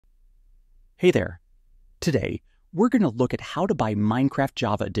Hey there. Today, we're going to look at how to buy Minecraft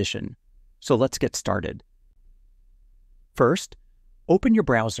Java Edition. So let's get started. First, open your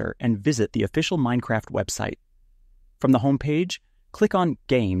browser and visit the official Minecraft website. From the homepage, click on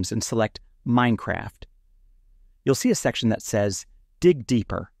Games and select Minecraft. You'll see a section that says Dig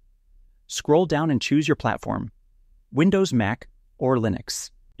Deeper. Scroll down and choose your platform, Windows, Mac, or Linux.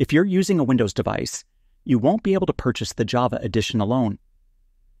 If you're using a Windows device, you won't be able to purchase the Java Edition alone.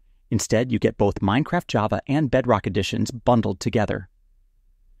 Instead, you get both Minecraft Java and Bedrock editions bundled together.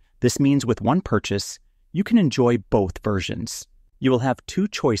 This means with one purchase, you can enjoy both versions. You will have two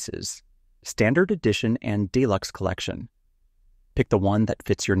choices, Standard Edition and Deluxe Collection. Pick the one that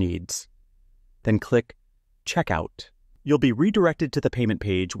fits your needs. Then click Checkout. You'll be redirected to the payment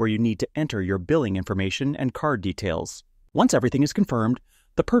page where you need to enter your billing information and card details. Once everything is confirmed,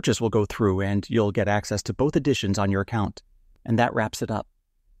 the purchase will go through and you'll get access to both editions on your account. And that wraps it up.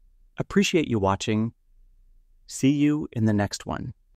 Appreciate you watching. See you in the next one.